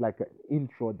like it's like an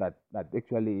intro that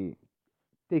actually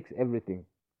takes everything,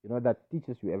 that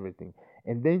teaches you everything.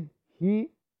 And then he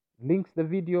links the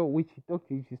video which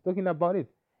he's talking about it.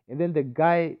 And then the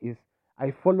guy is,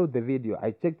 I followed the video,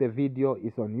 I checked the video,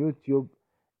 it's on YouTube,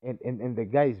 and the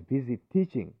guy is busy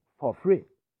teaching for free.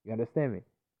 You understand me?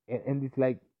 And it's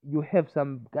like you have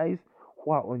some guys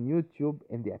who are on YouTube,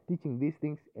 and they are teaching these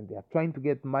things, and they are trying to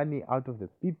get money out of the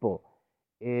people.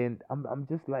 And I'm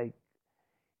just like,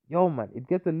 yo, man, it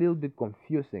gets a little bit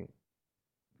confusing,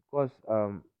 because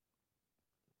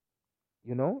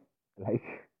you know like,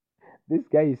 this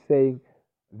guy is saying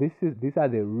these are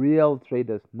the real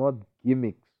traders, not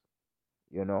gimmicks.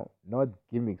 Not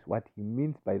gimmicks. What he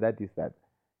means by that is that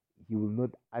he will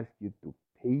not ask you to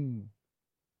pay.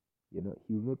 He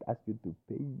will not ask you to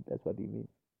pay. That's what he means.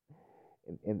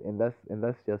 And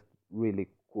that's just really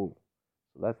cool.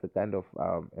 So that's the kind of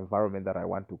environment that I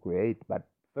want to create. But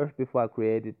first, before I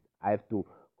create it, I have to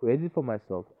create it for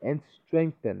myself and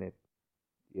strengthen it,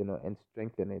 so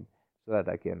that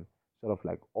I can sort of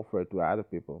like offer it to other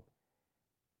people.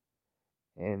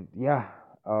 And yeah,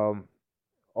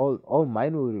 all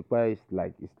mine will require is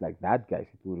like, it's like that, guys.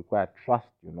 It will require trust,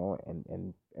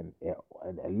 and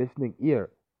a listening ear.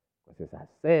 Because as I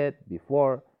said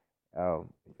before,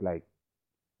 it's like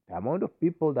the amount of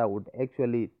people that would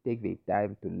actually take the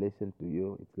time to listen to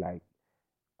you. It's like,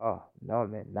 oh no,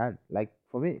 man, none. Like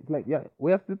for me, it's like, yeah,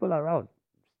 we have people around,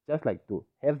 just like to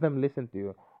have them listen to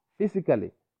you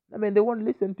physically. I mean, they won't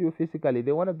listen to you physically.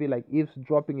 They want to be like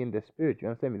eavesdropping in the spirit. You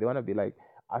understand me? They want to be like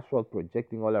astral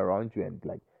projecting all around you, and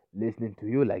like listening to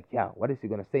you. Like, yeah, what is he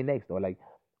gonna say next? Or like,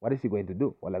 what is he going to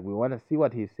do? Or like, we want to see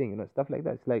what he's saying. Stuff like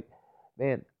that. It's like,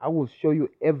 man, I will show you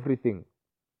everything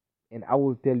and I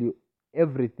will tell you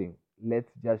everything.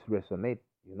 Let's just resonate,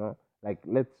 you know, like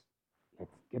let's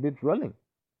get it rolling,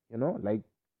 you know, like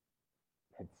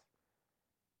let's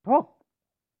talk,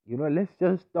 you know, let's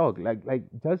just talk, like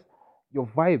just your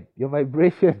vibe, your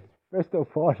vibration. First of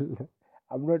all,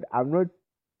 I'm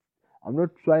not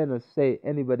trying to say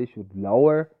anybody should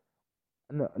lower.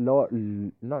 No, lower,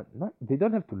 not they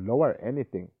don't have to lower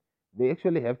anything. They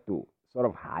actually have to sort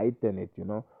of heighten it, you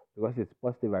know, because it's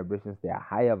positive vibrations. They are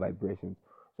higher vibrations,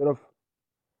 sort of,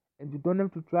 and you don't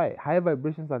have to try. Higher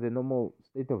vibrations are the normal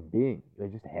state of being. You're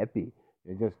just happy.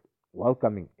 You're just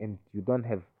welcoming, and you don't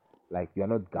have like you're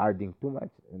not guarding too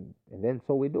much. And then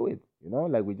so we do it, you know,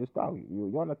 like we just talk. You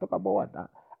want to talk about what?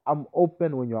 I'm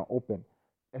open when you're open.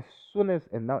 As soon as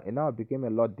and now I became a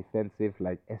lot defensive.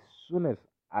 Like as soon as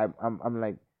I'm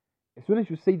like as soon as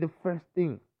you say the first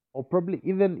thing, or probably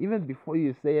even before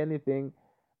you say anything,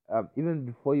 even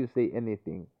before you say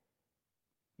anything,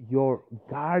 your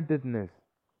guardedness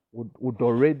would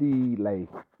already like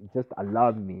just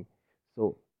alarm me.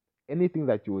 So anything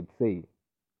that you would say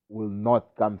will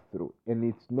not come through. And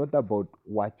it's not about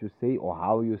what you say or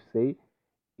how you say,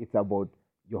 it's about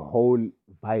your whole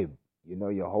vibe, you know,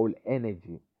 your whole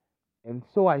energy. And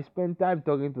so I spend time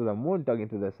talking to the moon, talking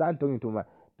to the sun, talking to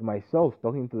myself,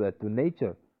 talking to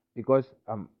nature, because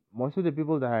most of the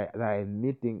people that I'm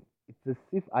meeting, it's as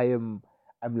if I'm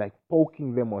like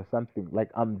poking them or something.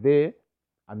 Like I'm there,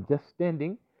 I'm just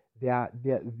standing. They are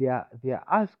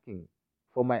asking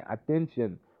for my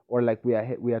attention, or like we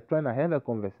are trying to have a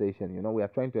conversation. You know, we are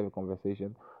trying to have a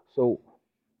conversation. So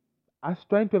us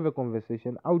trying to have a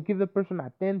conversation, I would give the person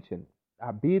attention.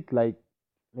 A bit like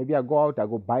maybe I go out, I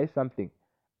go buy something.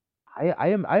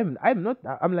 I'm not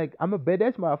I'm like I'm a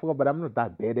badass motherfucker, but I'm not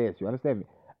that badass. You understand me?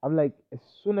 I'm like as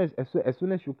soon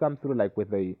as you come through like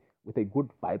with a good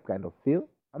vibe kind of feel,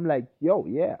 I'm like yo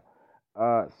yeah.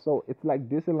 So it's like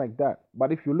this and like that.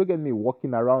 But if you look at me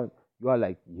walking around, you are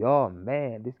like yo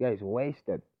man, this guy is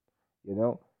wasted. You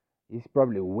know, he's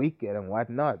probably wicked and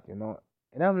whatnot. You know,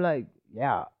 and I'm like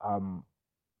yeah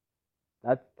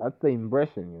that's the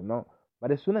impression, you know.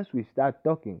 But as soon as we start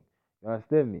talking, you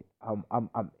understand me?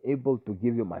 I'm able to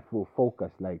give you my full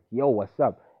focus, like, yo, what's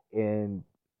up? And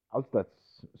I'll start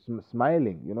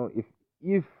smiling, you know.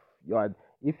 If your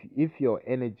if your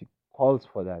energy calls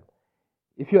for that,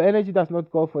 if your energy does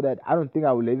not call for that, I don't think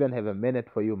I will even have a minute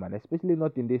for you, man. Especially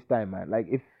not in this time, man. Like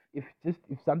if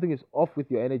something is off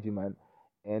with your energy, man,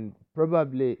 and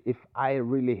probably if I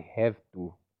really have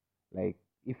to, like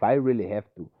if I really have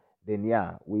to, then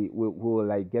yeah, we will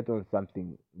like get on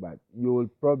something. But you will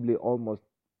probably almost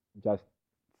just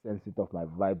sense it off my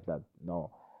vibe that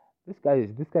no, this guy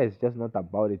is just not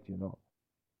about it, you know.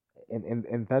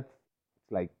 And that's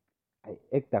like I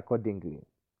act accordingly.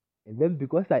 And then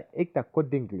because I act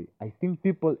accordingly, I think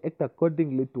people act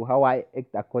accordingly to how I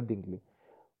act accordingly.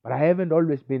 But I haven't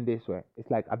always been this way. It's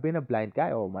like I've been a blind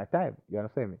guy all my time. You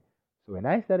understand me? So when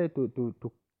I started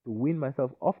to win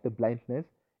myself off the blindness,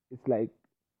 it's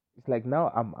like now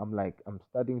I'm like I'm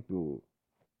starting to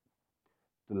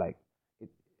like it,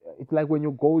 it's like when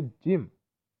you go gym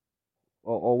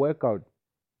or workout,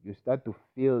 you start to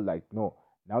feel like no,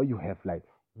 now you have like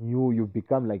you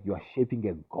become like you are shaping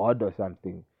a god or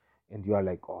something, and you are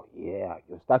like oh yeah,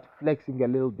 you start flexing a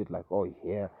little bit like oh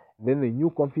yeah, then the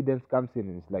new confidence comes in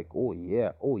and it's like oh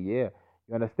yeah, you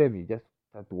understand me? Just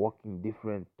start walking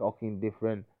different, talking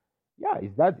different. Yeah,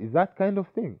 is that kind of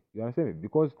thing, you understand me?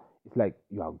 Because it's like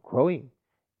you are growing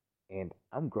and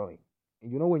I'm growing.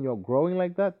 And you know, when you're growing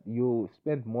like that, you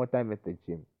spend more time at the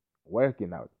gym,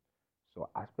 working out. So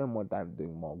I spend more time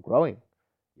doing more growing,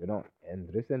 you know.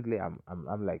 And recently, I'm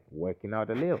like working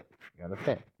out a little. You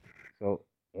understand? So,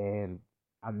 and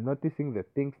I'm noticing the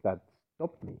things that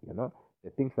stop me, you know,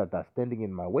 the things that are standing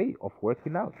in my way of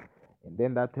working out. And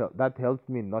then that helps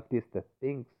me notice the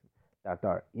things that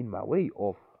are in my way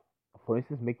of, for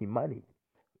instance, making money,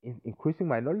 increasing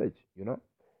my knowledge, you know.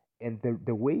 And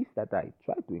the ways that I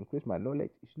try to increase my knowledge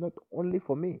is not only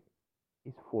for me,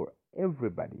 it's for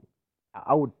everybody.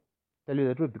 I would tell you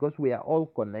the truth because we are all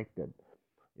connected.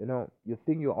 You know, you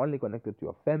think you're only connected to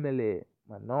your family,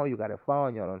 but now you got a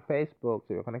phone, you're on Facebook, so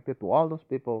you're connected to all those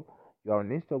people. You're on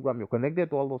Instagram, you're connected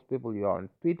to all those people. You're on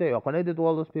Twitter, you're connected to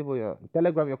all those people. You're on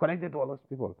Telegram, you're connected to all those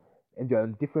people. And you're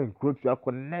in different groups, you're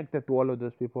connected to all of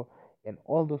those people. And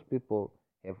all those people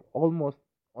have almost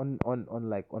on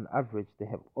like on average they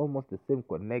have almost the same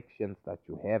connections that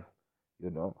you have, you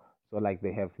know. So like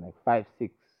they have like five,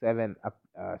 six, seven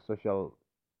social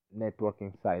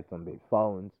networking sites on their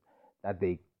phones that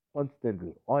they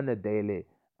constantly on a daily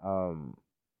um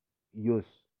use,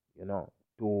 you know,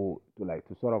 to like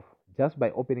to sort of just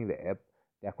by opening the app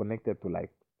they are connected to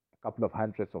like a couple of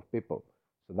hundreds of people.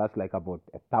 So that's like about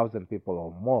 1,000 people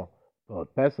or more per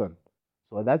person.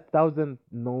 So that thousand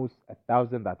knows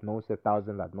 1,000 that knows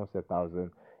 1,000 that knows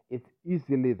 1,000. It's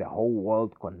easily the whole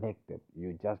world connected.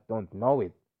 You just don't know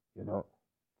it, you know.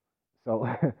 So,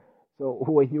 so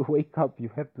when you wake up, you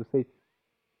have to say,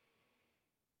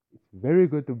 "It's very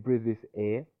good to breathe this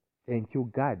air. Thank you,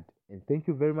 God, and thank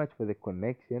you very much for the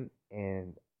connection.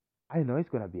 And I know it's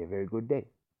gonna be a very good day.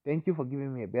 Thank you for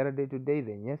giving me a better day today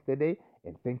than yesterday,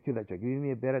 and thank you that you're giving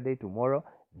me a better day tomorrow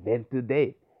than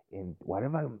today. And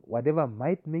whatever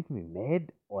might make me mad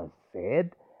or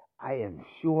sad, I am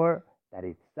sure that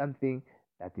it's something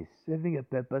that is serving a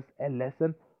purpose, a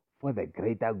lesson for the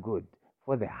greater good,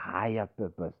 for the higher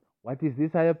purpose. What is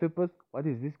this higher purpose? What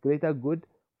is this greater good?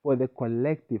 For the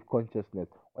collective consciousness.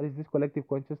 What is this collective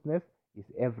consciousness? Is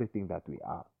everything that we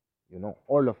are.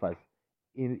 All of us,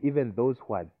 even those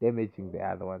who are damaging the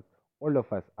other ones, all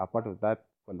of us are part of that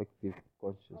collective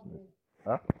consciousness.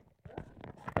 Huh?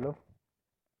 Hello?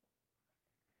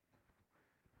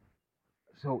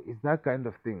 So it's that kind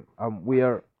of thing. We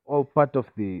are all part of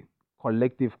the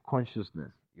collective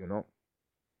consciousness.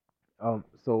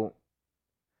 So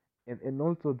and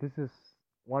also this is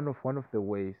one of the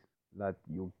ways that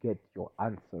you get your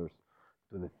answers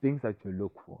to the things that you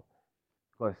look for.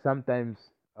 Because sometimes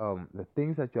the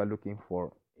things that you are looking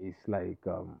for is like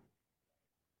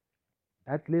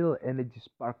that little energy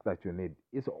spark that you need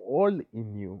is all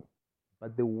in you,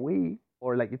 but the way,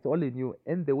 or like it's all in you,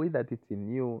 and the way that it's in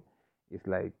you is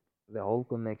like the whole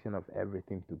connection of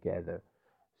everything together.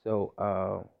 So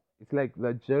it's like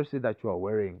the jersey that you are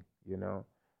wearing. It's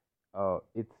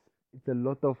a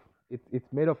lot of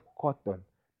it's made of cotton.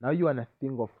 Now you wanna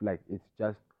think of like it's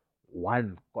just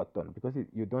one cotton, because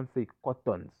you don't say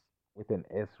cottons with an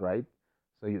S, right?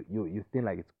 So you think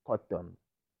like it's cotton.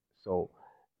 So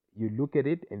you look at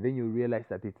it and then you realize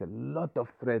that it's a lot of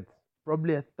threads,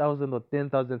 probably 1,000 or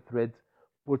 10,000 threads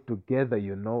put together,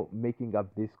 making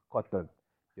up this cotton,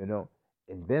 you know.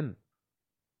 And then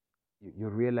you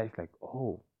realize like,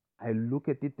 oh, I look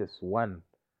at it as one.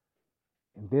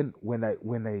 And then when I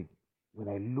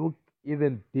look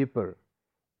even deeper,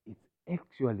 it's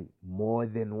actually more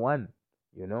than one.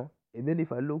 And then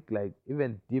if I look like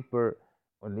even deeper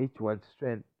on each one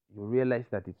strand, you realize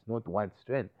that it's not one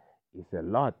strand, it's a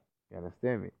lot. You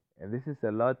understand me? And this is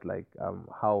a lot like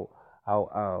how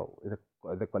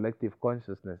the collective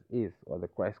consciousness is, or the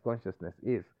Christ consciousness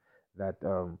is, that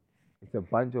it's a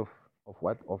bunch of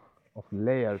what of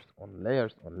layers on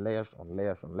layers on layers on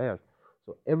layers on layers.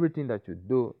 So everything that you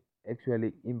do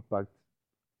actually impacts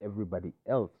everybody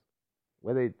else,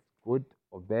 whether it's good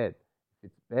or bad.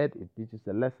 If it's bad, it teaches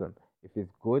a lesson. If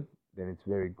it's good, then it's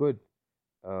very good.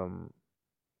 Um,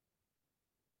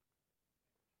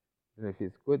 and if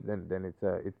it's good, then it's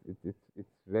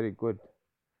very good.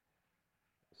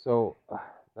 So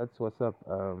that's what's up.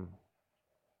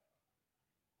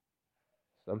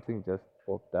 Something just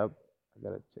popped up. I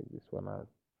gotta check this one out.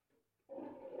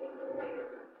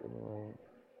 Anyway,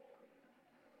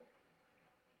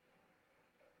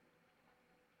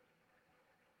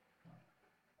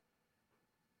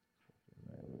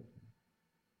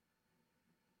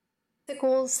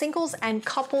 Singles and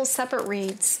couples separate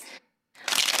reads.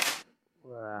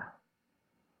 uh,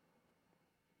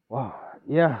 wow,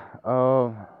 yeah.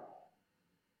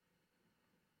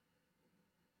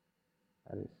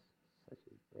 That is such a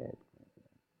bad.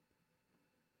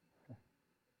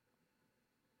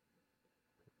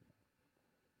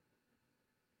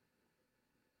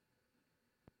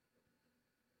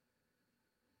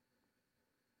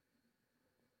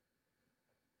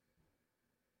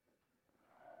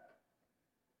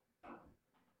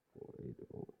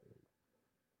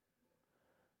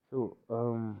 So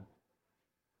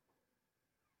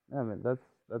yeah, man,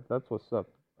 that's what's up.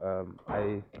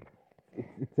 I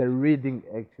it's a reading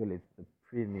actually. It's the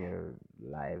premiere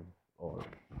live, or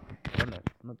oh no,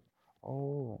 it's not.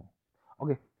 Oh,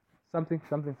 okay. Something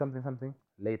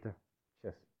later.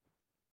 Cheers.